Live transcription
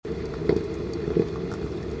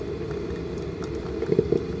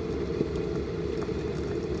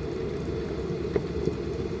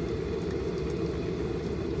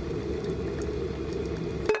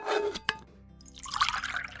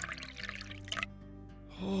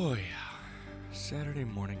Oh yeah, Saturday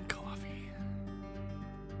morning coffee.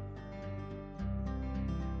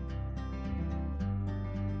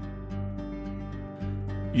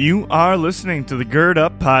 You are listening to the Gird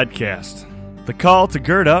Up Podcast. The call to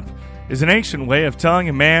gird up is an ancient way of telling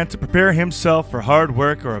a man to prepare himself for hard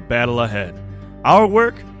work or a battle ahead. Our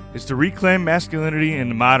work is to reclaim masculinity in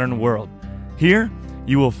the modern world. Here,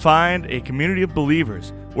 you will find a community of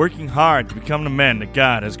believers working hard to become the men that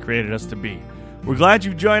God has created us to be. We're glad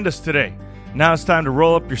you've joined us today. Now it's time to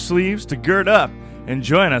roll up your sleeves, to gird up, and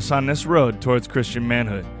join us on this road towards Christian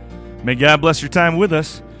manhood. May God bless your time with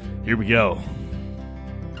us. Here we go.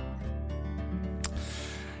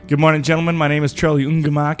 Good morning, gentlemen. My name is Charlie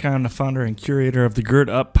Ungemak. I'm the founder and curator of the Gird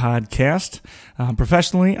Up Podcast.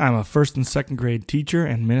 Professionally, I'm a first and second grade teacher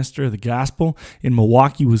and minister of the gospel in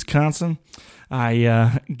Milwaukee, Wisconsin.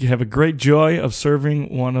 I have a great joy of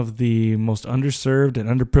serving one of the most underserved and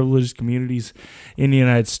underprivileged communities in the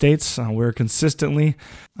United States. We're consistently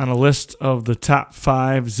on a list of the top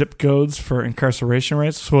 5 zip codes for incarceration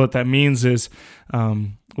rates. So what that means is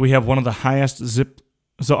we have one of the highest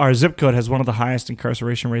So our zip code has one of the highest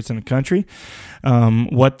incarceration rates in the country.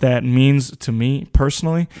 What that means to me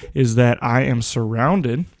personally is that I am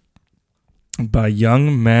surrounded by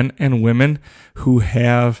young men and women who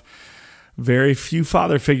have very few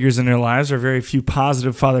father figures in their lives, or very few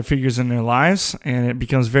positive father figures in their lives, and it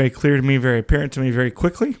becomes very clear to me, very apparent to me very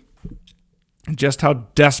quickly, just how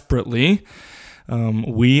desperately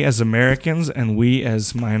we as Americans and we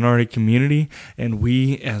as minority community and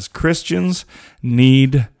we as Christians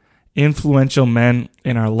need influential men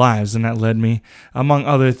in our lives. And that led me, among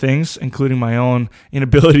other things, including my own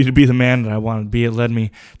inability to be the man that I wanted to be, it led me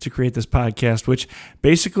to create this podcast, which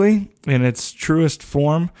basically, in its truest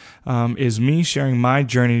form, is me sharing my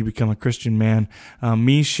journey to become a Christian man,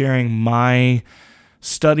 me sharing my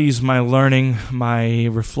studies, my learning, my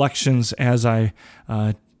reflections as I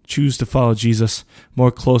choose to follow Jesus more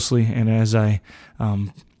closely and as I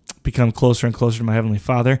become closer and closer to my Heavenly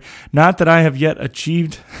Father. Not that I have yet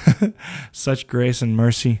achieved such grace and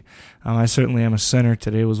mercy. I certainly am a sinner.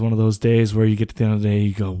 Today was one of those days where you get to the end of the day,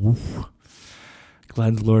 you go, woof,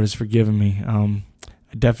 glad the Lord has forgiven me. I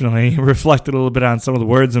definitely reflected a little bit on some of the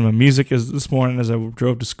words in my music this morning as I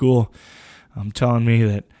drove to school, telling me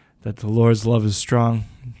that the Lord's love is strong,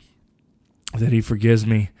 that He forgives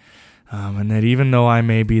me, and that even though I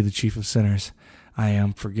may be the chief of sinners, I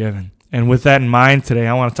am forgiven. And with that in mind today,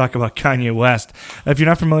 I want to talk about Kanye West. If you're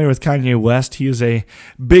not familiar with Kanye West, he is a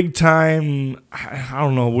big-time, I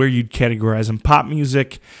don't know where you'd categorize him, pop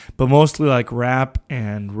music, but mostly like rap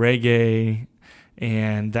and reggae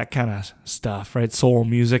and that kind of stuff, right? Soul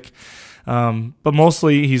music. But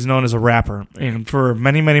mostly he's known as a rapper. And for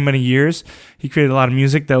many, many, many years, he created a lot of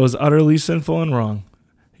music that was utterly sinful and wrong.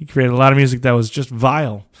 He created a lot of music that was just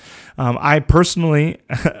vile. I personally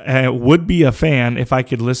would be a fan if I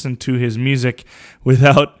could listen to his music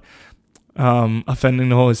without offending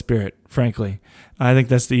the Holy Spirit, frankly. I think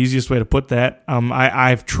that's the easiest way to put that.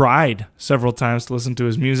 I've tried several times to listen to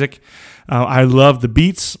his music. I love the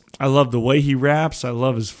beats. I love the way he raps. I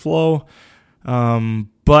love his flow.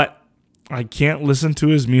 But I can't listen to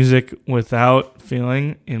his music without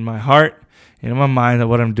feeling in my heart and in my mind that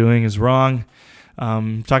what I'm doing is wrong.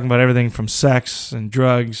 Talking about everything from sex and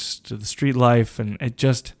drugs to the street life, and it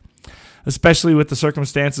just, especially with the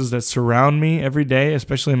circumstances that surround me every day,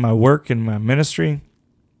 especially in my work and my ministry,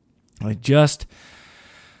 I just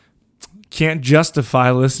can't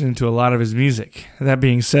justify listening to a lot of his music. That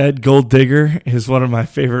being said, Gold Digger is one of my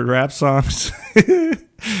favorite rap songs.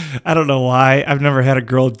 I don't know why. I've never had a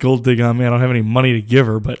girl gold dig on me. I don't have any money to give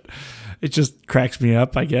her, but it just cracks me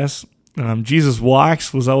up, I guess. Jesus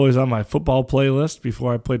Walks was always on my football playlist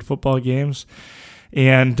before I played football games.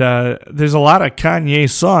 And there's a lot of Kanye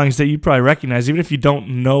songs that you probably recognize. Even if you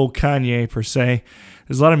don't know Kanye per se,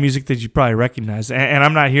 there's a lot of music that you probably recognize. And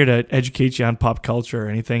I'm not here to educate you on pop culture or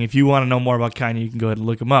anything. If you want to know more about Kanye, you can go ahead and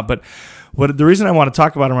look him up. But the reason I want to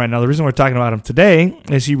talk about him right now, the reason we're talking about him today,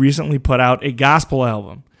 is he recently put out a gospel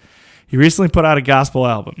album.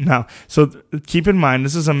 Now, so keep in mind,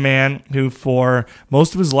 this is a man who for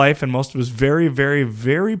most of his life and most of his very, very,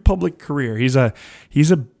 very public career, he's a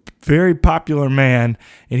very popular man,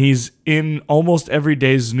 and he's in almost every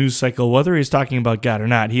day's news cycle, whether he's talking about God or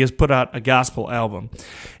not. He has put out a gospel album,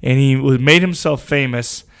 and he made himself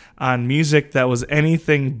famous on music that was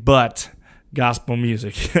anything but gospel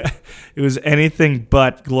music. It was anything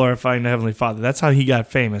but glorifying the Heavenly Father. That's how he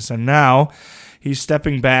got famous, and now he's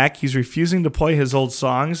stepping back. He's refusing to play his old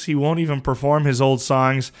songs. He won't even perform his old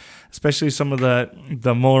songs especially some of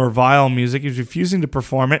the more vile music. He's refusing to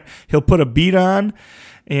perform it. He'll put a beat on,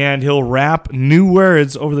 and he'll rap new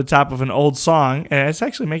words over the top of an old song, and it's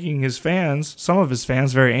actually making some of his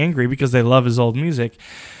fans, very angry because they love his old music.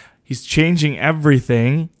 He's changing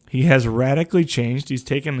everything. He has radically changed. He's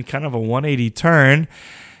taken kind of a 180 turn,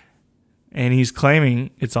 and he's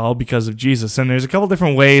claiming it's all because of Jesus. And there's a couple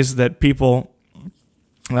different ways that people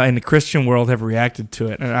in the Christian world have reacted to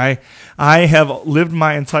it. And I have lived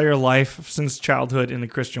my entire life since childhood in the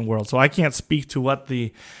Christian world, so I can't speak to what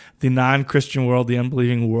the non-Christian world, the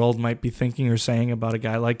unbelieving world, might be thinking or saying about a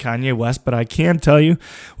guy like Kanye West, but I can tell you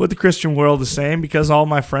what the Christian world is saying because all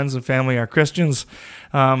my friends and family are Christians,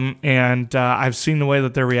 and I've seen the way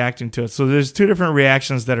that they're reacting to it. So there's two different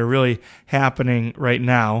reactions that are really happening right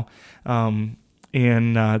now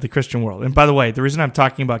in the Christian world. And by the way, the reason I'm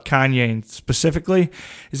talking about Kanye specifically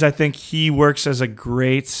is I think he works as a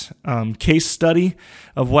great case study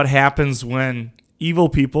of what happens when evil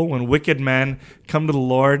people, when wicked men come to the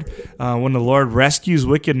Lord, when the Lord rescues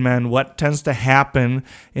wicked men, what tends to happen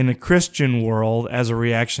in the Christian world as a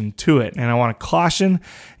reaction to it. And I want to caution,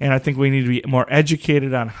 and I think we need to be more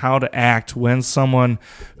educated on how to act when someone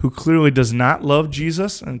who clearly does not love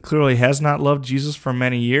Jesus and clearly has not loved Jesus for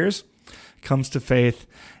many years comes to faith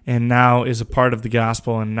and now is a part of the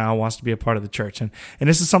gospel and now wants to be a part of the church. And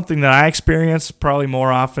this is something that I experience probably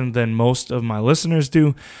more often than most of my listeners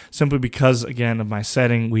do, simply because, again, of my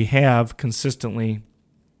setting. We have consistently,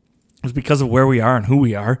 it's because of where we are and who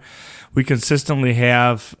we are, we consistently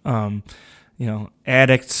have,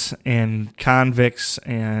 addicts and convicts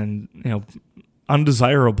and,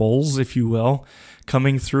 undesirables, if you will,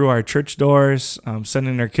 coming through our church doors,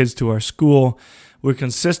 sending their kids to our school. We're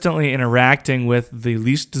consistently interacting with the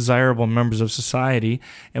least desirable members of society,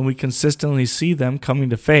 and we consistently see them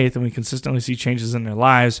coming to faith, and we consistently see changes in their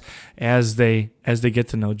lives as they get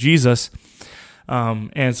to know Jesus.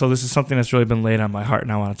 And so this is something that's really been laid on my heart,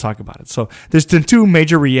 and I want to talk about it. So there's been two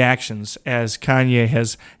major reactions as Kanye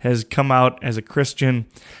has come out as a Christian,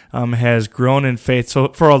 has grown in faith. So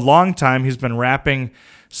for a long time, he's been rapping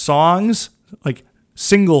songs, like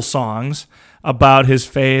single songs, about his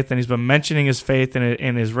faith, and he's been mentioning his faith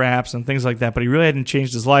in his raps and things like that, but he really hadn't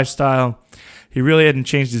changed his lifestyle. He really hadn't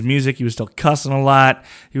changed his music. He was still cussing a lot.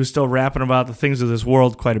 He was still rapping about the things of this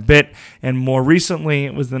world quite a bit, and more recently,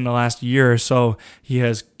 within the last year or so, he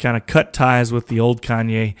has kind of cut ties with the old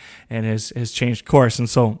Kanye and has changed course. And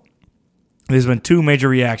so there's been two major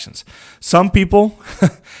reactions. Some people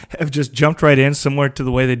have just jumped right in, similar to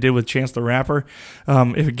the way they did with Chance the Rapper.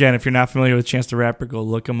 If you're not familiar with Chance the Rapper, go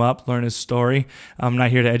look him up, learn his story. I'm not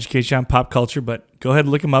here to educate you on pop culture, but go ahead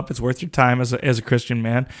and look him up. It's worth your time as a Christian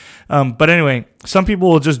man. But anyway, some people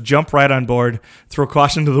will just jump right on board, throw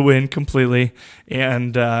caution to the wind completely,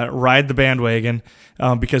 and ride the bandwagon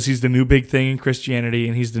because he's the new big thing in Christianity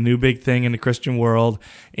and he's the new big thing in the Christian world.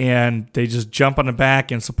 And they just jump on the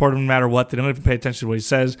back and support him no matter what. They don't even pay attention to what he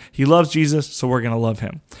says. He loves Jesus, so we're going to love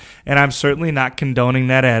him. And I'm certainly not condoning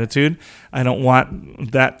that attitude. I don't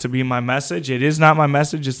want that to be my message. It is not my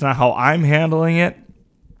message. It's not how I'm handling it.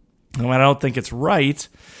 And I don't think it's right.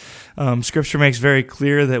 Scripture makes very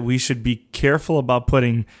clear that we should be careful about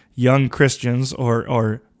putting young Christians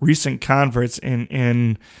or recent converts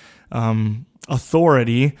in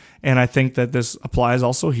authority, and I think that this applies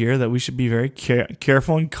also here, that we should be very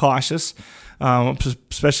careful and cautious,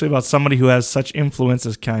 especially about somebody who has such influence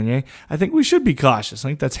as Kanye. I think we should be cautious. I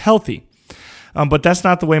think that's healthy. But that's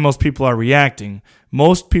not the way most people are reacting.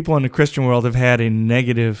 Most people in the Christian world have had a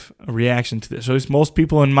negative reaction to this. Or at least most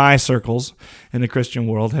people in my circles in the Christian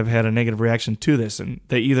world have had a negative reaction to this. And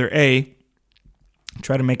they either A,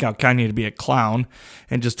 try to make out Kanye to be a clown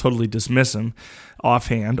and just totally dismiss him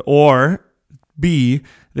offhand, or B,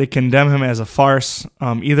 they condemn him as a farce,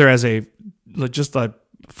 either as just a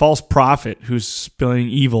false prophet who's spilling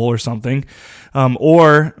evil or something,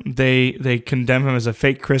 or they condemn him as a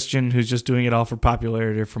fake Christian who's just doing it all for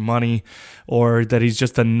popularity or for money, or that he's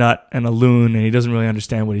just a nut and a loon and he doesn't really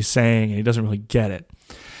understand what he's saying and he doesn't really get it.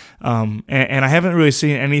 And I haven't really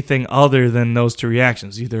seen anything other than those two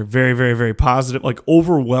reactions, either very, very, very positive, like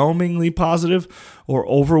overwhelmingly positive, or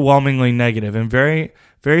overwhelmingly negative. And very,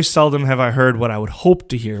 very seldom have I heard what I would hope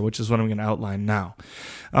to hear, which is what I'm going to outline now.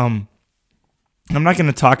 I'm not going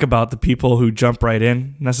to talk about the people who jump right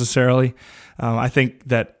in necessarily. I think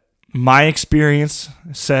that my experience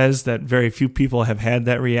says that very few people have had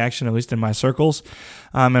that reaction, at least in my circles.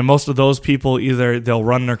 And most of those people, either they'll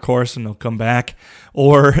run their course and they'll come back,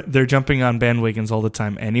 or they're jumping on bandwagons all the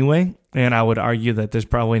time anyway. And I would argue that there's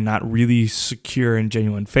probably not really secure and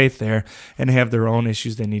genuine faith there and have their own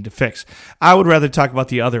issues they need to fix. I would rather talk about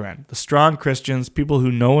the other end, the strong Christians, people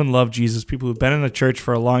who know and love Jesus, people who've been in the church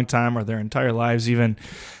for a long time or their entire lives even.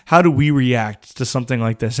 How do we react to something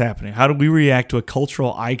like this happening? How do we react to a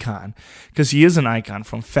cultural icon? Because he is an icon,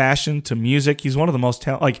 from fashion to music. He's one of the most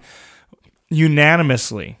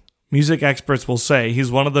unanimously, music experts will say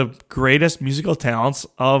he's one of the greatest musical talents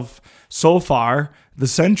of, so far, the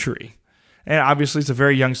century. And obviously, it's a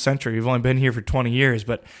very young century. We've only been here for 20 years.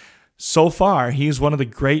 But so far, he's one of the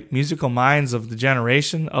great musical minds of the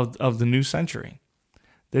generation of the new century.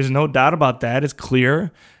 There's no doubt about that. It's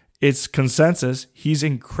clear. It's consensus. He's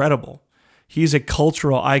incredible. He's a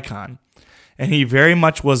cultural icon. And he very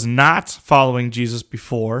much was not following Jesus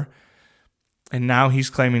before. And now he's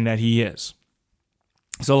claiming that he is.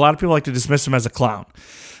 So a lot of people like to dismiss him as a clown.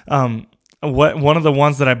 One of the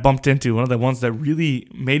ones that I bumped into, one of the ones that really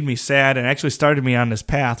made me sad and actually started me on this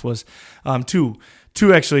path was two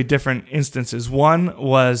actually different instances. One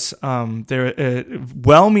was they're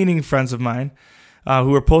well-meaning friends of mine who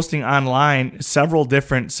were posting online several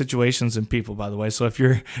different situations and people, by the way. So if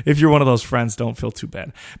you're one of those friends, don't feel too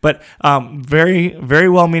bad. But very, very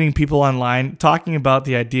well-meaning people online talking about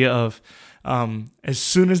the idea of as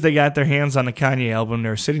soon as they got their hands on the Kanye album, they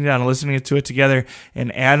were sitting down and listening to it together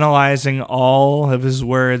and analyzing all of his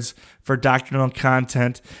words for doctrinal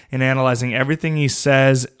content and analyzing everything he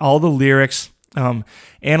says, all the lyrics,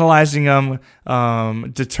 analyzing them,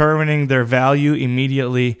 determining their value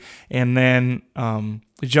immediately, and then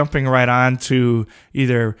jumping right on to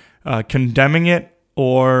either condemning it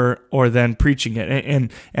or then preaching it.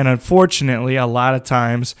 And unfortunately, a lot of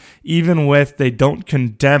times, even if they don't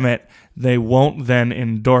condemn it, they won't then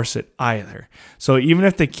endorse it either. So even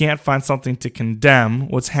if they can't find something to condemn,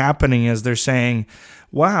 what's happening is they're saying,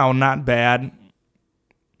 wow, not bad,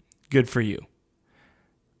 good for you.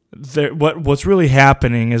 What's really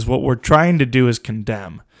happening is what we're trying to do is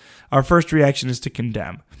condemn. Our first reaction is to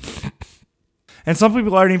condemn. And some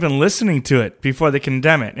people aren't even listening to it before they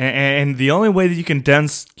condemn it. And the only way that you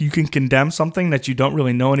can condemn something that you don't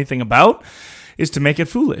really know anything about is to make it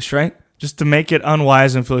foolish, right? Just to make it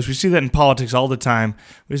unwise and foolish. We see that in politics all the time.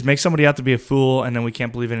 We just make somebody out to be a fool, and then we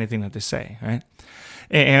can't believe anything that they say, right?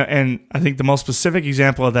 And I think the most specific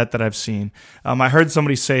example of that I've seen, I heard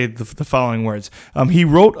somebody say the following words. He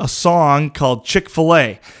wrote a song called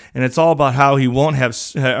Chick-fil-A, and it's all about how he won't have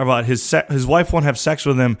about his wife won't have sex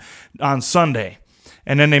with him on Sunday,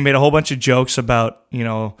 and then they made a whole bunch of jokes about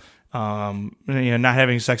not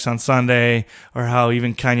having sex on Sunday, or how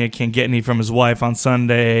even Kanye can't get any from his wife on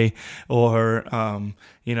Sunday, or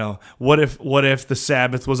what if the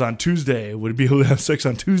Sabbath was on Tuesday? Would he be able to have sex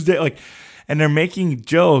on Tuesday? And they're making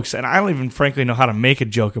jokes, and I don't even frankly know how to make a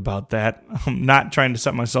joke about that. I'm not trying to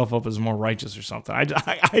set myself up as more righteous or something.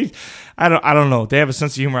 I don't know. They have a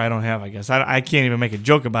sense of humor I don't have, I guess. I can't even make a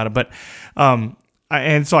joke about it. But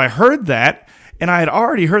and so I heard that, and I had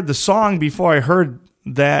already heard the song before I heard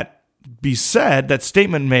that be said, that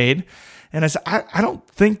statement made, and I said, I don't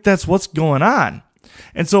think that's what's going on.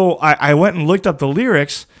 And so I went and looked up the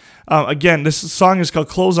lyrics. Again, this song is called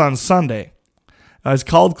Close on Sunday. It's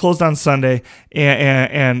called Closed on Sunday,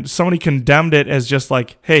 and somebody condemned it as just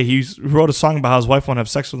like, hey, he wrote a song about how his wife won't have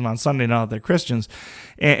sex with him on Sunday now that they're Christians.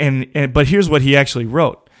 But here's what he actually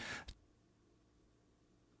wrote.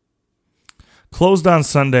 Closed on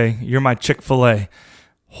Sunday, you're my Chick-fil-A.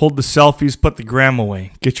 Hold the selfies, put the gram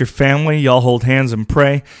away. Get your family, y'all hold hands and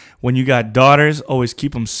pray. When you got daughters, always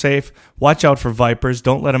keep them safe. Watch out for vipers,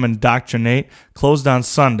 don't let them indoctrinate. Closed on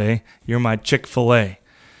Sunday, you're my Chick-fil-A.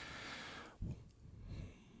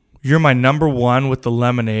 You're my number one with the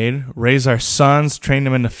lemonade. Raise our sons, train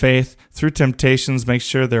them in the faith. Through temptations, make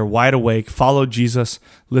sure they're wide awake. Follow Jesus,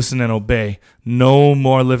 listen and obey. No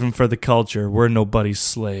more living for the culture. We're nobody's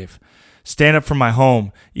slave. Stand up for my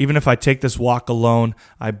home. Even if I take this walk alone,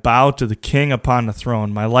 I bow to the King upon the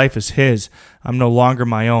throne. My life is his. I'm no longer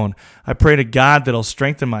my own. I pray to God that he'll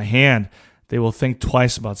strengthen my hand. They will think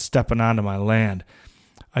twice about stepping onto my land.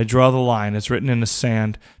 I draw the line. It's written in the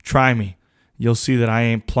sand. Try me. You'll see that I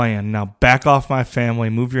ain't playing. Now back off my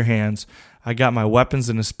family. Move your hands. I got my weapons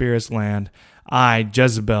in the spirit's land. I,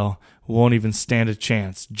 Jezebel, won't even stand a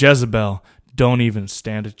chance. Jezebel, don't even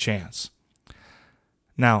stand a chance.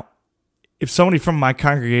 Now, if somebody from my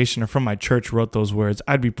congregation or from my church wrote those words,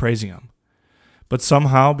 I'd be praising him. But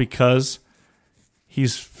somehow, because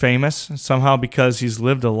he's famous, somehow because he's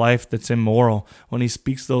lived a life that's immoral, when he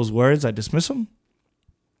speaks those words, I dismiss him.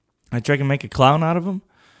 I try to make a clown out of him.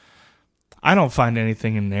 I don't find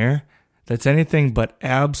anything in there that's anything but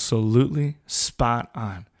absolutely spot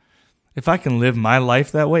on. If I can live my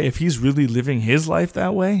life that way, if he's really living his life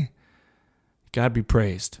that way, God be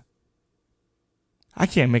praised. I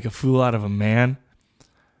can't make a fool out of a man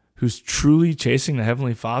who's truly chasing the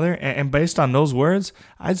Heavenly Father. And based on those words,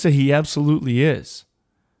 I'd say he absolutely is.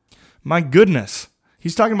 My goodness.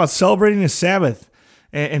 He's talking about celebrating the Sabbath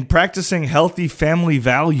and practicing healthy family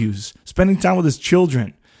values, spending time with his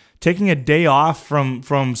children, taking a day off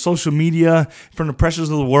from social media, from the pressures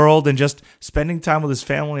of the world, and just spending time with his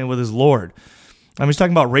family and with his Lord. He's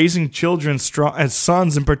talking about raising children strong, as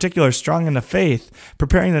sons in particular, strong in the faith,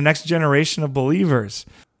 preparing the next generation of believers,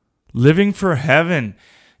 living for heaven.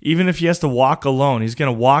 Even if he has to walk alone, he's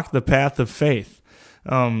going to walk the path of faith.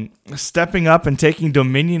 Stepping up and taking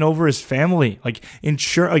dominion over his family,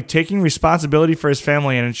 taking responsibility for his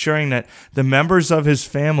family and ensuring that the members of his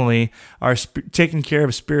family are taken care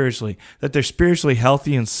of spiritually, that they're spiritually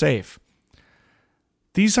healthy and safe.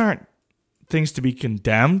 These aren't things to be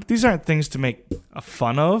condemned. These aren't things to make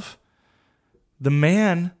fun of. The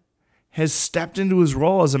man has stepped into his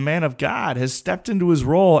role as a man of God, has stepped into his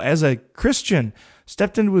role as a Christian,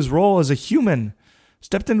 stepped into his role as a human,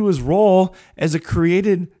 stepped into his role as a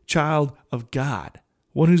created child of God,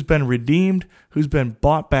 one who's been redeemed, who's been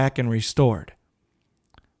bought back and restored.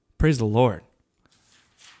 Praise the Lord.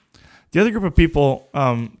 The other group of people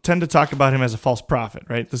tend to talk about him as a false prophet,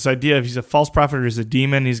 right? This idea of he's a false prophet or he's a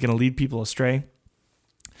demon, he's going to lead people astray.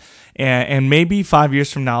 And maybe 5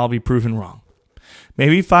 years from now, I'll be proven wrong.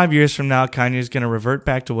 Maybe 5 years from now, Kanye is going to revert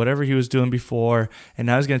back to whatever he was doing before, and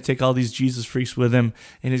now he's going to take all these Jesus freaks with him,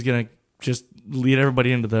 and he's going to just lead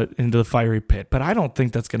everybody into the fiery pit. But I don't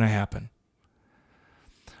think that's going to happen.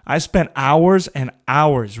 I spent hours and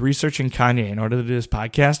hours researching Kanye in order to do this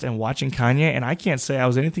podcast and watching Kanye, and I can't say I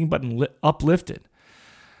was anything but uplifted.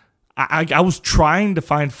 I was trying to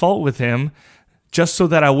find fault with him just so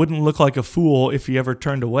that I wouldn't look like a fool if he ever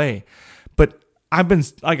turned away. But I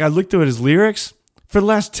looked at his lyrics. For the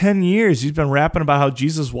last 10 years, he's been rapping about how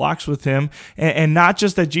Jesus walks with him, and not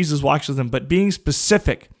just that Jesus walks with him, but being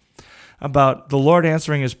specific about the Lord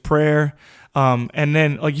answering his prayer. And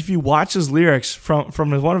then, if you watch his lyrics from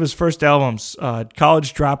one of his first albums,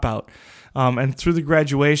 College Dropout, and through the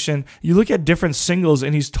graduation, you look at different singles,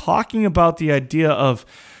 and he's talking about the idea of,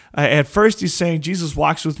 at first he's saying, Jesus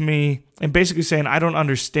walks with me, and basically saying, I don't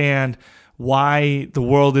understand why the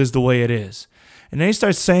world is the way it is. And then he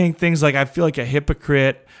starts saying things like, I feel like a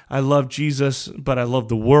hypocrite, I love Jesus, but I love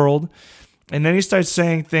the world. And then he starts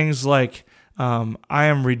saying things like, I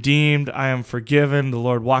am redeemed, I am forgiven, the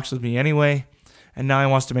Lord walks with me anyway, and now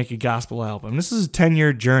he wants to make a gospel album. This is a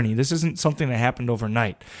 10-year journey. This isn't something that happened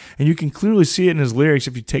overnight. And you can clearly see it in his lyrics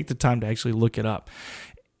if you take the time to actually look it up.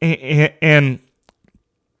 And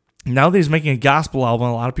now that he's making a gospel album,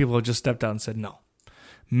 a lot of people have just stepped out and said, no.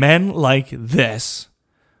 Men like this,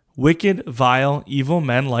 wicked, vile, evil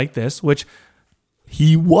men like this, which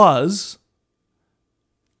he was,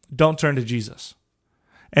 don't turn to Jesus.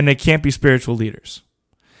 And they can't be spiritual leaders.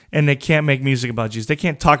 And they can't make music about Jesus. They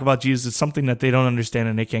can't talk about Jesus. It's something that they don't understand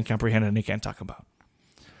and they can't comprehend and they can't talk about.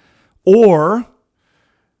 Or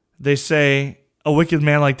they say, a wicked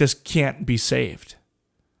man like this can't be saved.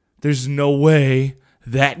 There's no way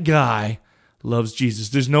that guy loves Jesus.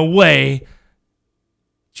 There's no way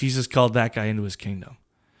Jesus called that guy into his kingdom.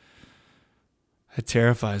 It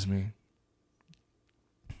terrifies me.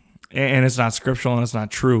 And it's not scriptural and it's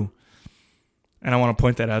not true. And I want to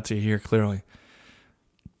point that out to you here clearly.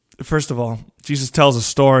 First of all, Jesus tells a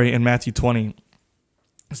story in Matthew 20.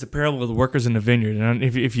 It's the parable of the workers in the vineyard. And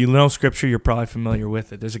if you know scripture, you're probably familiar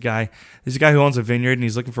with it. There's a guy who owns a vineyard, and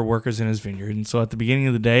he's looking for workers in his vineyard. And so at the beginning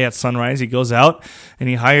of the day, at sunrise, he goes out, and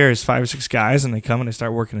he hires 5 or 6 guys, and they come and they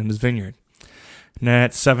start working in his vineyard. And then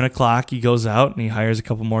at 7 o'clock, he goes out, and he hires a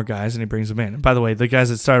couple more guys, and he brings them in. And by the way, the guys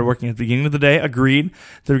that started working at the beginning of the day agreed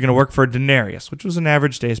they were going to work for a denarius, which was an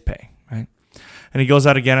average day's pay, right? And he goes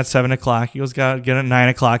out again at 7 o'clock. He goes out again at 9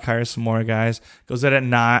 o'clock, hires some more guys. Goes out at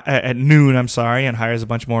noon, and hires a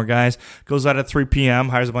bunch more guys. Goes out at 3 p.m.,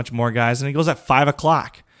 hires a bunch more guys. And he goes at 5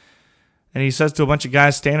 o'clock. And he says to a bunch of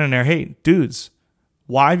guys standing there, hey, dudes,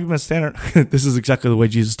 why have you been standing? This is exactly the way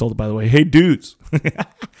Jesus told it, by the way. Hey, dudes.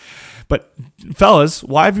 But fellas,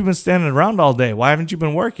 why have you been standing around all day? Why haven't you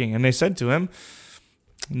been working? And they said to him,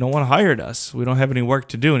 no one hired us. We don't have any work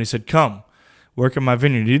to do. And he said, come. Work in my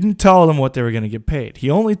vineyard. He didn't tell them what they were going to get paid. He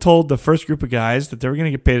only told the first group of guys that they were going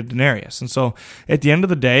to get paid a denarius. And so at the end of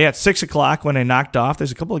the day, at 6 o'clock when they knocked off,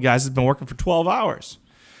 there's a couple of guys that have been working for 12 hours.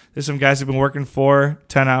 There's some guys who have been working for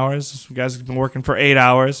 10 hours. Some guys who have been working for 8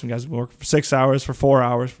 hours. Some guys who have been working for 6 hours, for 4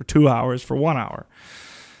 hours, for 2 hours, for 1 hour.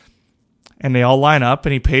 And they all line up,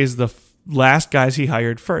 and he pays the last guys he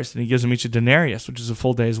hired first, and he gives them each a denarius, which is a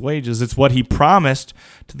full day's wages. It's what he promised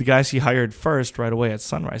to the guys he hired first right away at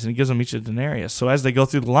sunrise, and he gives them each a denarius. So as they go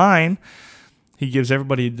through the line, he gives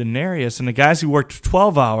everybody a denarius, and the guys who worked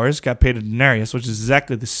 12 hours got paid a denarius, which is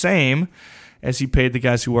exactly the same as he paid the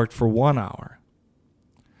guys who worked for 1 hour.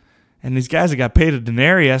 And these guys that got paid a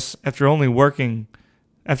denarius after working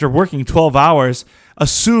 12 hours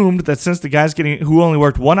assumed that since the guys who only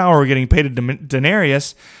worked 1 hour were getting paid a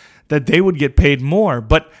denarius, that they would get paid more.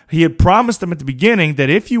 But he had promised them at the beginning that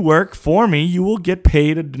if you work for me, you will get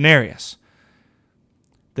paid a denarius.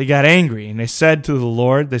 They got angry, and they said to the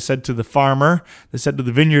Lord, they said to the farmer, they said to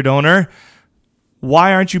the vineyard owner,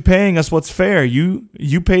 why aren't you paying us what's fair? You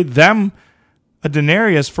paid them a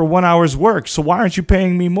denarius for 1 hour's work, so why aren't you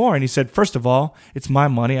paying me more? And he said, first of all, it's my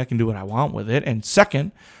money. I can do what I want with it. And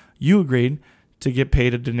second, you agreed to get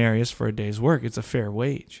paid a denarius for a day's work. It's a fair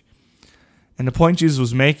wage. And the point Jesus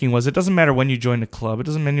was making was it doesn't matter when you join the club. It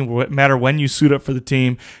doesn't matter when you suit up for the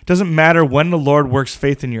team. It doesn't matter when the Lord works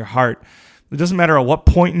faith in your heart. It doesn't matter at what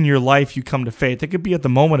point in your life you come to faith. It could be at the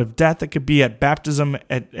moment of death. It could be at baptism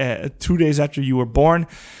at 2 days after you were born.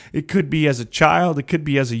 It could be as a child. It could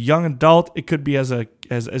be as a young adult. It could be as an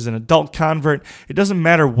adult convert. It doesn't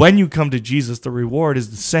matter when you come to Jesus. The reward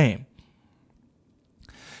is the same.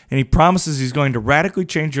 And he promises he's going to radically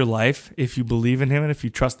change your life if you believe in him and if you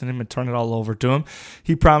trust in him and turn it all over to him.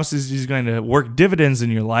 He promises he's going to work dividends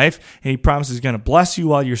in your life. And he promises he's going to bless you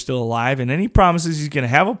while you're still alive. And then he promises he's going to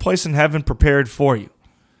have a place in heaven prepared for you.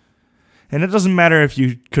 And it doesn't matter if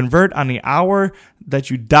you convert on the hour that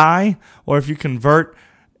you die or if you convert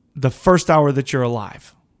the first hour that you're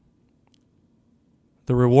alive.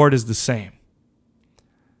 The reward is the same.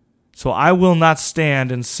 So I will not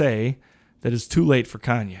stand and say that it's too late for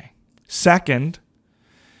Kanye. Second,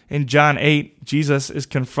 in John 8, Jesus is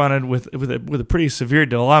confronted with a pretty severe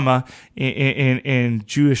dilemma in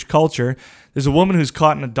Jewish culture. There's a woman who's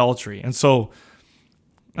caught in adultery. And so,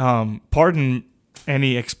 pardon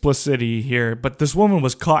any explicitity here, but this woman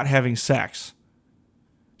was caught having sex.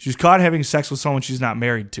 She was caught having sex with someone she's not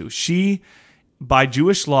married to. She, by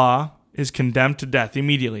Jewish law, is condemned to death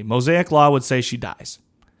immediately. Mosaic law would say she dies.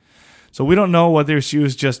 So we don't know whether she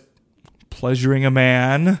was just pleasuring a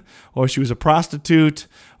man, or she was a prostitute,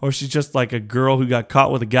 or she's just like a girl who got caught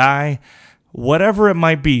with a guy. Whatever it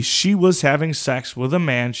might be, she was having sex with a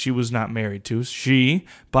man she was not married to. She,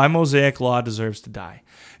 by Mosaic law, deserves to die.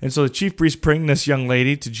 And so the chief priests bring this young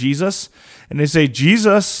lady to Jesus, and they say,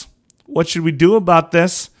 Jesus, what should we do about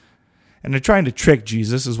this? And they're trying to trick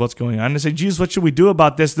Jesus is what's going on. They say, Jesus, what should we do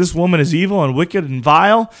about this? This woman is evil and wicked and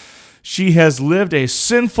vile. She has lived a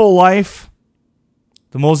sinful life.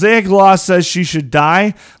 The Mosaic law says she should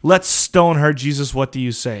die. Let's stone her. Jesus, what do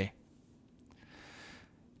you say?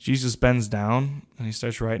 Jesus bends down and he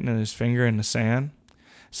starts writing in his finger in the sand.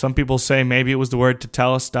 Some people say maybe it was the word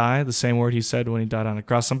tetelestai, the same word he said when he died on the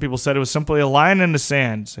cross. Some people said it was simply a line in the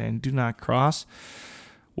sand saying, do not cross.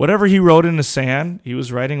 Whatever he wrote in the sand, he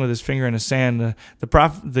was writing with his finger in the sand.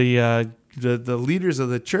 The leaders of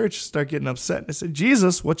the church start getting upset. They said,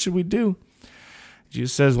 Jesus, what should we do?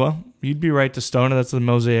 Jesus says, well, you'd be right to stone her. That's the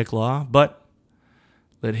Mosaic law. But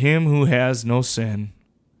let him who has no sin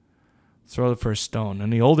throw the first stone.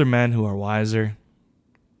 And the older men who are wiser,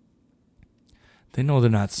 they know they're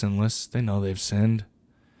not sinless. They know they've sinned.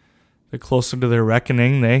 They're closer to their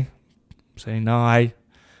reckoning. They say, no,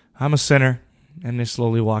 I'm a sinner. And they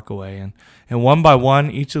slowly walk away. And one by one,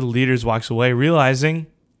 each of the leaders walks away, realizing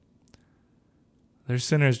they're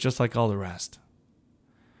sinners just like all the rest.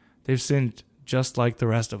 They've sinned just like the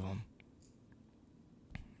rest of them.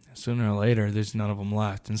 Sooner or later, there's none of them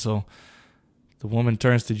left. And so the woman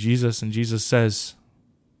turns to Jesus, and Jesus says,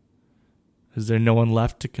 is there no one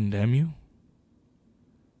left to condemn you?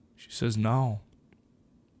 She says, no.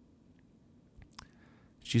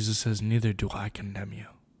 Jesus says, neither do I condemn you.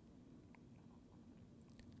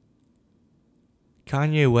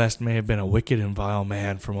 Kanye West may have been a wicked and vile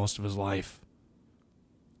man for most of his life,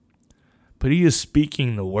 but he is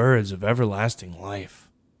speaking the words of everlasting life.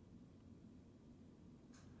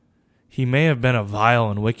 He may have been a vile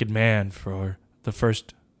and wicked man for the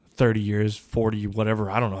first 30 years, 40, whatever,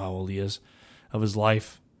 I don't know how old he is, of his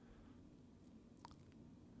life.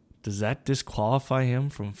 Does that disqualify him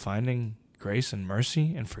from finding grace and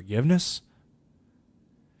mercy and forgiveness?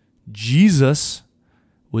 Jesus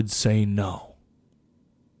would say no.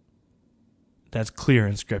 That's clear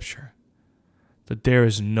in Scripture. That there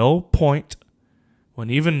is no point when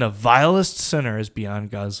even the vilest sinner is beyond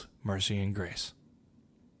God's mercy and grace.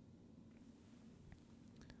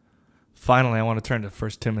 Finally, I want to turn to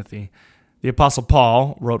 1 Timothy. The Apostle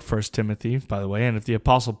Paul wrote 1 Timothy, by the way, and if the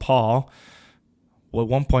Apostle Paul at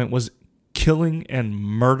one point was killing and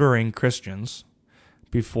murdering Christians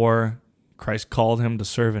before Christ called him to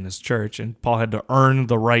serve in his church, and Paul had to earn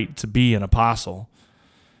the right to be an apostle.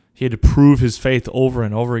 He had to prove his faith over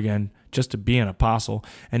and over again just to be an apostle.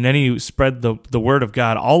 And then he spread the word of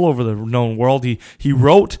God all over the known world. He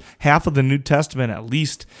wrote half of the New Testament at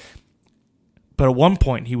least. But at one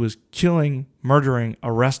point, he was killing, murdering,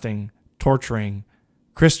 arresting, torturing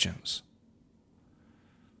Christians.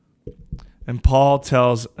 And Paul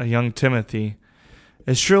tells a young Timothy,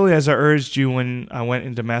 as surely as I urged you when I went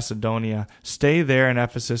into Macedonia, stay there in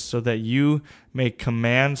Ephesus so that you may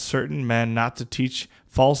command certain men not to teach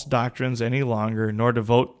false doctrines any longer, nor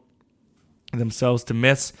devote themselves to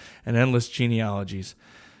myths and endless genealogies.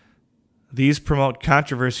 These promote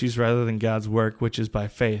controversies rather than God's work, which is by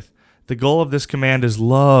faith. The goal of this command is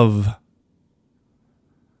love,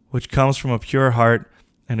 which comes from a pure heart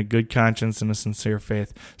and a good conscience and a sincere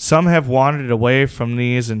faith. Some have wandered away from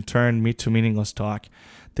these and turned me to meaningless talk.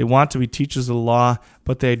 They want to be teachers of the law,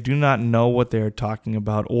 but they do not know what they are talking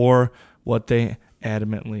about or what they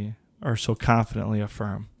adamantly or so confidently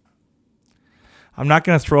affirm. I'm not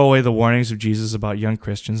going to throw away the warnings of Jesus about young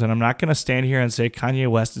Christians, and I'm not going to stand here and say Kanye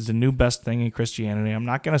West is the new best thing in Christianity. I'm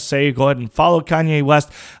not going to say go ahead and follow Kanye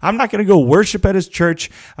West. I'm not going to go worship at his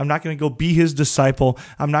church. I'm not going to go be his disciple.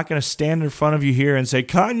 I'm not going to stand in front of you here and say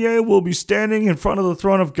Kanye will be standing in front of the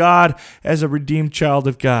throne of God as a redeemed child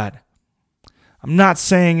of God. I'm not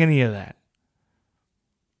saying any of that.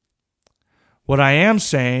 What I am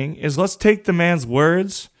saying is let's take the man's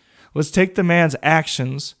words, let's take the man's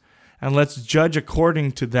actions, and let's judge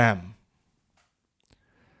according to them.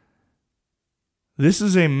 This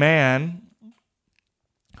is a man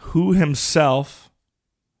who himself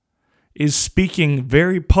is speaking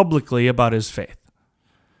very publicly about his faith.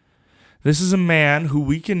 This is a man who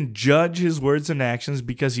we can judge his words and actions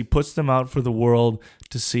because he puts them out for the world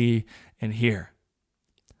to see and hear.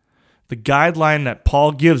 The guideline that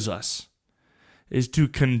Paul gives us is to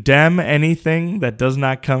condemn anything that does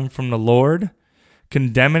not come from the Lord,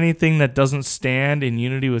 condemn anything that doesn't stand in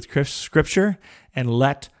unity with Scripture, and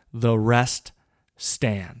let the rest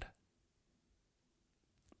stand.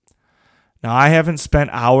 Now, I haven't spent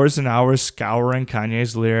hours and hours scouring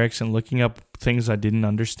Kanye's lyrics and looking up things I didn't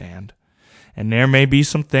understand. And there may be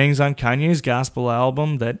some things on Kanye's gospel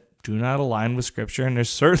album that do not align with Scripture, and there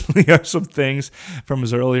certainly are some things from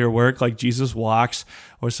his earlier work, like Jesus Walks,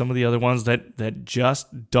 or some of the other ones that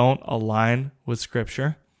just don't align with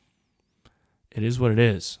Scripture. It is what it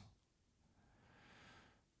is.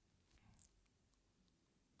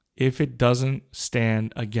 If it doesn't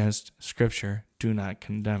stand against Scripture, do not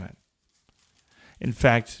condemn it. In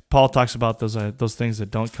fact, Paul talks about those things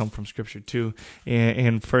that don't come from Scripture too.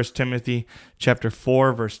 In 1 Timothy chapter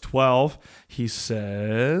 4, verse 12, he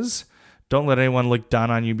says, "Don't let anyone look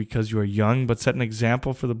down on you because you are young, but set an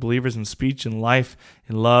example for the believers in speech and life,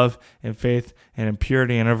 in love, in faith, and in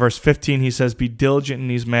purity." And in verse 15, he says, "Be diligent in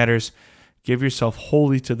these matters. Give yourself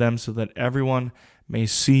wholly to them so that everyone may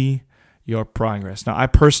see your progress." Now, I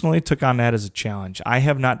personally took on that as a challenge. I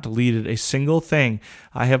have not deleted a single thing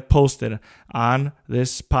I have posted on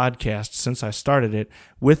this podcast since I started it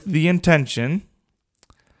with the intention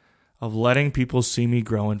of letting people see me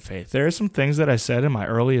grow in faith. There are some things that I said in my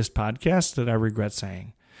earliest podcast that I regret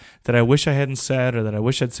saying, that I wish I hadn't said, or that I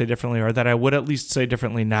wish I'd say differently, or that I would at least say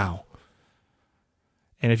differently now.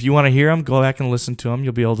 And if you want to hear them, go back and listen to them.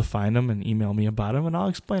 You'll be able to find them and email me about them, and I'll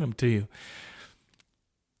explain them to you.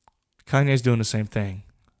 Kanye's doing the same thing.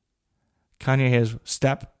 Kanye has,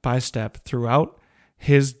 step by step, throughout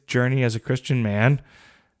his journey as a Christian man,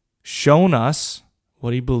 shown us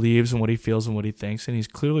what he believes and what he feels and what he thinks, and he's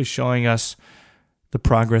clearly showing us the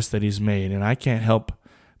progress that he's made. And I can't help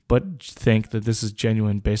but think that this is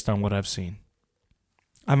genuine based on what I've seen.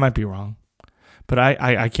 I might be wrong. But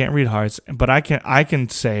I can't read hearts, but I can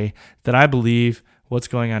say that I believe what's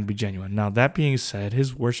going on to be genuine. Now, that being said,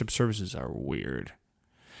 his worship services are weird.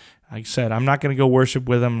 Like I said, I'm not going to go worship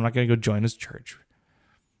with him. I'm not going to go join his church.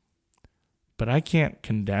 But I can't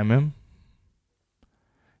condemn him.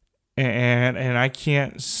 And I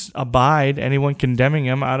can't abide anyone condemning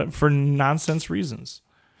him for nonsense reasons.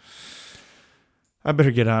 I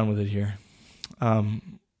better get on with it here.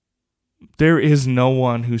 There is no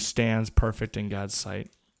one who stands perfect in God's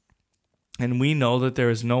sight. And we know that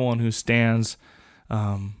there is no one who stands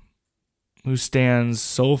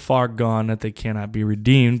so far gone that they cannot be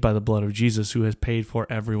redeemed by the blood of Jesus, who has paid for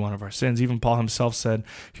every one of our sins. Even Paul himself said,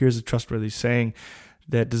 here's a trustworthy saying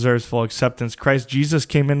that deserves full acceptance: Christ Jesus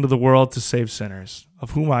came into the world to save sinners,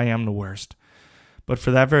 of whom I am the worst. But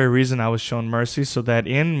for that very reason I was shown mercy, so that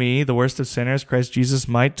in me, the worst of sinners, Christ Jesus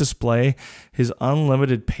might display his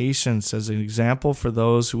unlimited patience as an example for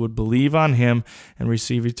those who would believe on him and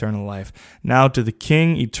receive eternal life. Now to the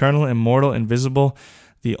King, eternal, immortal, invisible,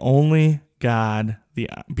 the only God,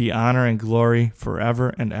 be honor and glory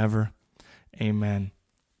forever and ever. Amen.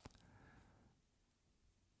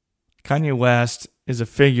 Kanye West is a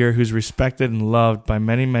figure who's respected and loved by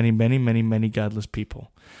many, many, many, many, many godless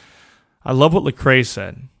people. I love what Lecrae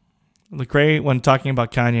said. Lecrae, when talking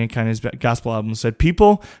about Kanye and Kanye's gospel album, said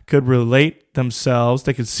people could relate themselves,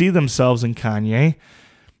 they could see themselves in Kanye,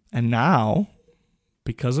 and now,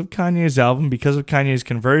 because of Kanye's album, because of Kanye's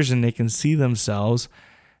conversion, they can see themselves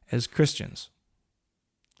as Christians.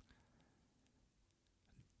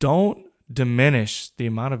 Don't diminish the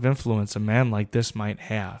amount of influence a man like this might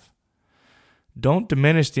have. Don't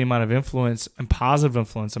diminish the amount of influence and positive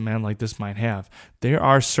influence a man like this might have. There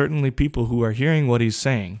are certainly people who are hearing what he's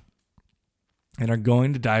saying and are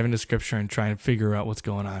going to dive into Scripture and try and figure out what's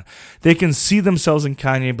going on. They can see themselves in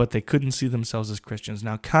Kanye, but they couldn't see themselves as Christians.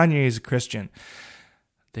 Now, Kanye is a Christian.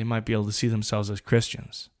 They might be able to see themselves as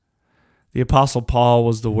Christians. The Apostle Paul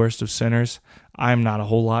was the worst of sinners. I am not a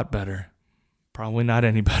whole lot better. Probably not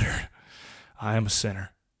any better. I am a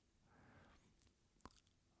sinner.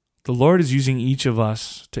 The Lord is using each of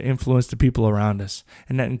us to influence the people around us,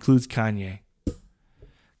 and that includes Kanye.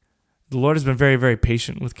 The Lord has been very, very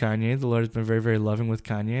patient with Kanye. The Lord has been very, very loving with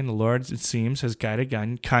Kanye, and the Lord, it seems, has guided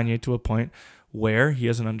Kanye to a point where he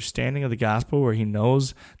has an understanding of the gospel, where he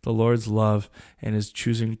knows the Lord's love and is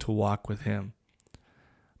choosing to walk with him.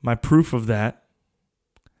 My proof of that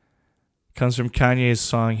comes from Kanye's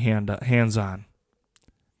song Hands On.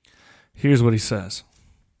 Here's what he says.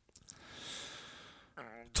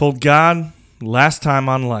 Told God last time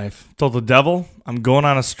on life, told the devil, I'm going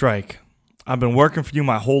on a strike. I've been working for you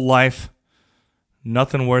my whole life.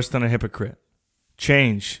 Nothing worse than a hypocrite.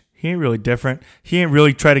 Change. He ain't really different. He ain't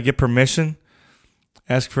really try to get permission.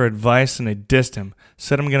 Asked for advice and they dissed him.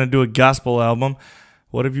 Said I'm going to do a gospel album.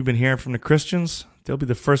 What have you been hearing from the Christians? They'll be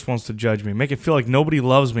the first ones to judge me. Make it feel like nobody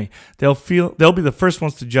loves me. They'll be the first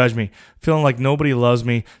ones to judge me. Feeling like nobody loves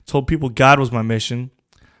me. Told people God was my mission.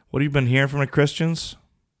 What have you been hearing from the Christians?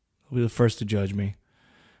 They'll be the first to judge me.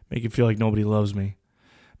 Make you feel like nobody loves me.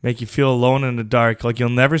 Make you feel alone in the dark, like you'll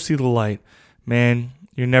never see the light. Man,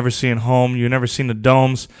 you're never seeing home. You're never seeing the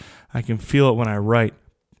domes. I can feel it when I write.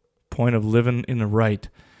 Point of living in the right.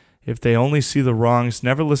 If they only see the wrongs,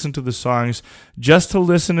 never listen to the songs. Just to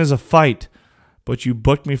listen is a fight. But you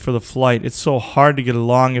booked me for the flight. It's so hard to get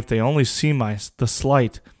along if they only see the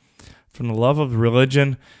slight. From the love of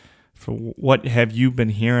religion, for what have you been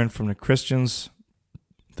hearing from the Christians?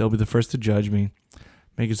 They'll be the first to judge me.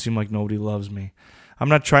 Make it seem like nobody loves me. I'm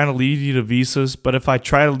not trying to lead you to visas, but if I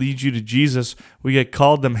try to lead you to Jesus, we get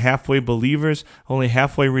called them halfway believers, only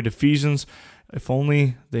halfway read Ephesians. If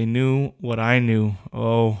only they knew what I knew.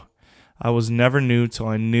 Oh, I was never new till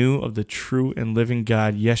I knew of the true and living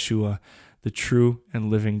God, Yeshua, the true and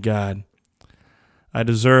living God. I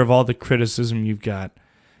deserve all the criticism you've got.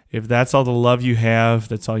 If that's all the love you have,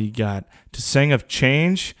 that's all you got. To sing of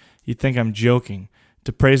change, you think I'm joking.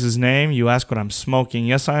 To praise his name, you ask what I'm smoking.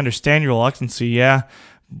 Yes, I understand your reluctancy, yeah,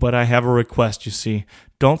 but I have a request, you see.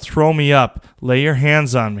 Don't throw me up. Lay your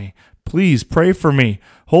hands on me. Please pray for me.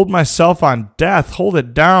 Hold myself on death. Hold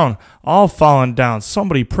it down. All falling down.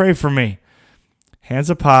 Somebody pray for me. Hands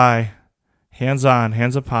up high. Hands on.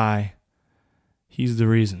 Hands up high. He's the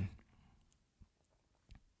reason.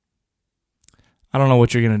 I don't know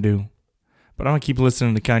what you're going to do, but I'm going to keep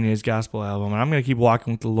listening to Kanye's gospel album, and I'm going to keep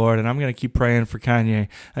walking with the Lord, and I'm going to keep praying for Kanye.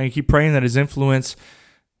 I'm going to keep praying that his influence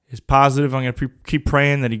is positive. I'm going to keep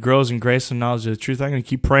praying that he grows in grace and knowledge of the truth. I'm going to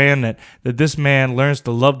keep praying that this man learns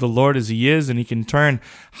to love the Lord as he is, and he can turn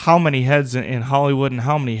how many heads in Hollywood and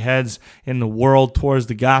how many heads in the world towards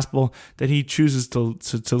the gospel, that he chooses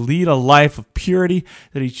to lead a life of purity,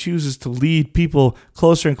 that he chooses to lead people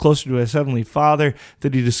closer and closer to his heavenly Father,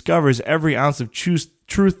 that he discovers every ounce of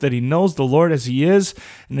truth, that he knows the Lord as he is,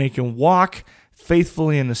 and that he can walk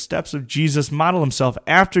faithfully in the steps of Jesus, model himself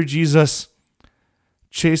after Jesus,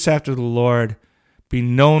 chase after the Lord, be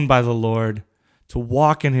known by the Lord, to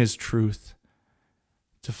walk in his truth,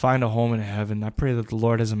 to find a home in heaven. I pray that the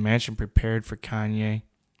Lord has a mansion prepared for Kanye.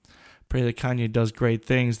 Pray that Kanye does great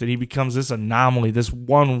things, that he becomes this anomaly, this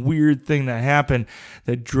one weird thing that happened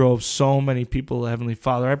that drove so many people to the Heavenly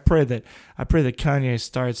Father. I pray that Kanye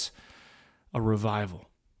starts a revival.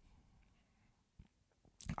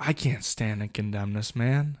 I can't stand and condemn this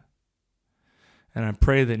man, and I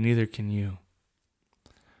pray that neither can you.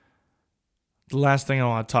 the last thing I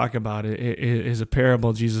want to talk about is a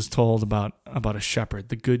parable Jesus told about a shepherd,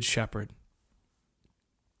 the good shepherd.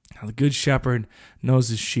 Now, the good shepherd knows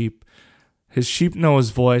his sheep. His sheep know his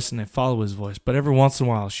voice and they follow his voice, but every once in a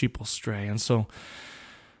while a sheep will stray. And so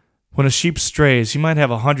when a sheep strays, he might have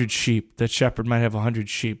 100 sheep. That shepherd might have 100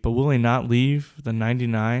 sheep, but will he not leave the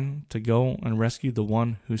 99 to go and rescue the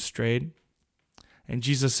one who strayed? And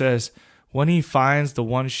Jesus says, when he finds the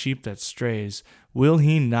one sheep that strays, will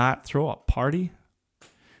he not throw a party?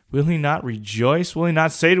 Will he not rejoice? Will he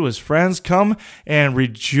not say to his friends, come and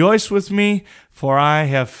rejoice with me, for I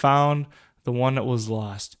have found the one that was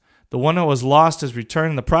lost. The one that was lost has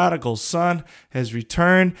returned. The prodigal son has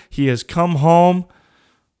returned. He has come home.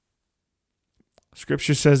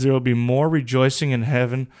 Scripture says there will be more rejoicing in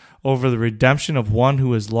heaven over the redemption of one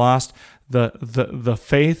who is lost, the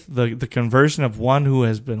faith, the conversion of one who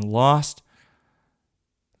has been lost,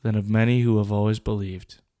 than of many who have always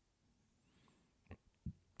believed.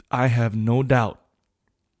 I have no doubt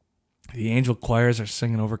the angel choirs are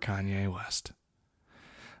singing over Kanye West.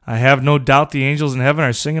 I have no doubt the angels in heaven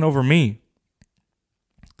are singing over me.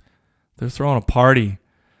 They're throwing a party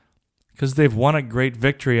because they've won a great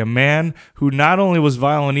victory. A man who not only was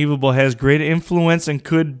vile and evil, but has great influence and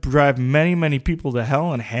could drive many, many people to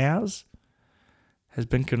hell and has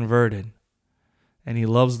been converted. And he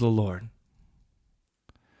loves the Lord.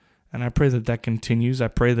 And I pray that that continues. I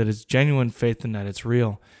pray that it's genuine faith and that it's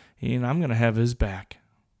real. And I'm going to have his back.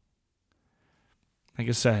 Like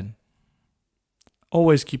I said,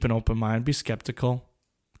 always keep an open mind. Be skeptical.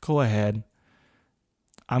 Go ahead.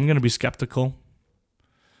 I'm going to be skeptical.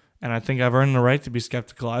 And I think I've earned the right to be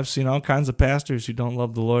skeptical. I've seen all kinds of pastors who don't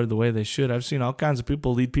love the Lord the way they should. I've seen all kinds of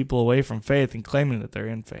people lead people away from faith and claiming that they're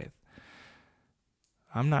in faith.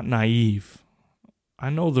 I'm not naive. I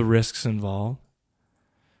know the risks involved.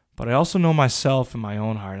 But I also know myself in my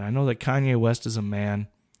own heart. I know that Kanye West is a man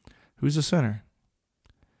who's a sinner.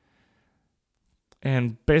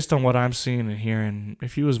 And based on what I'm seeing and hearing,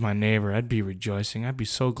 if he was my neighbor, I'd be rejoicing. I'd be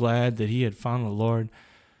so glad that he had found the Lord.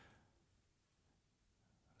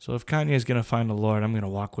 So if Kanye is going to find the Lord, I'm going to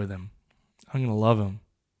walk with him. I'm going to love him.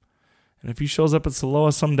 And if he shows up at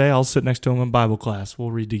Siloa someday, I'll sit next to him in Bible class.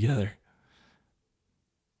 We'll read together.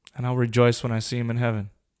 And I'll rejoice when I see him in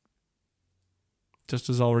heaven. Just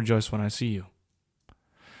as I'll rejoice when I see you.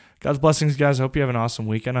 God's blessings, guys. I hope you have an awesome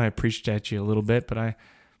week. I know I preached at you a little bit, but it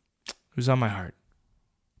was on my heart.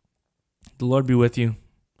 The Lord be with you.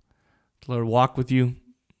 The Lord walk with you.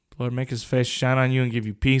 The Lord make his face shine on you and give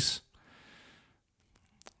you peace.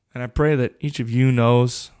 And I pray that each of you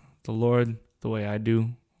knows the Lord the way I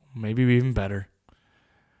do, maybe even better.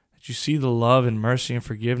 That you see the love and mercy and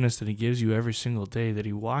forgiveness that he gives you every single day, that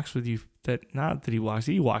he walks with you, he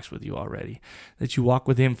walks with you already, that you walk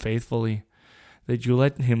with him faithfully, that you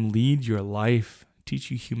let him lead your life,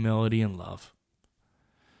 teach you humility and love.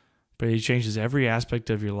 Pray he changes every aspect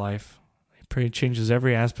of your life. I pray he changes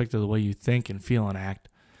every aspect of the way you think and feel and act.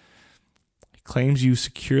 He claims you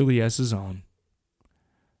securely as his own.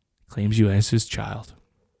 Claims you as his child.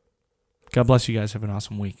 God bless you guys. Have an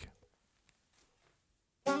awesome week.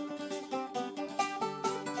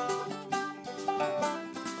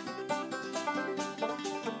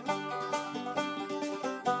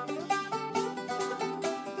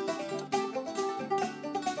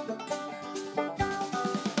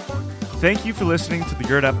 Thank you for listening to the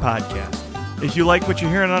Gird Up Podcast. If you like what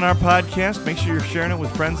you're hearing on our podcast, make sure you're sharing it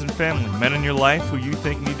with friends and family, men in your life who you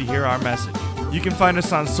think need to hear our message. You can find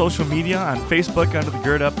us on social media, on Facebook under the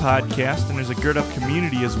Gird Up Podcast, and there's a Gird Up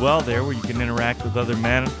community as well there where you can interact with other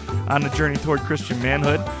men on the journey toward Christian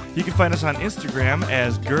manhood. You can find us on Instagram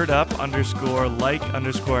as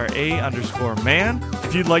girdup_like_a_man.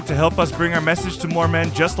 If you'd like to help us bring our message to more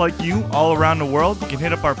men just like you all around the world, you can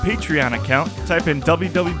hit up our Patreon account. Type in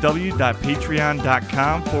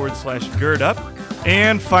www.patreon.com/girdup.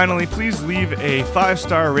 And finally, please leave a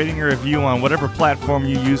 5-star rating or review on whatever platform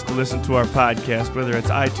you use to listen to our podcast, whether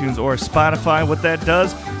it's iTunes or Spotify. What that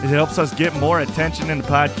does is it helps us get more attention in the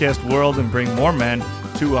podcast world and bring more men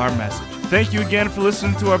to our message. Thank you again for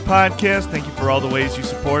listening to our podcast. Thank you for all the ways you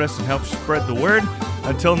support us and help spread the word.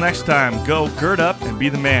 Until next time, go gird up and be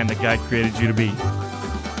the man that God created you to be.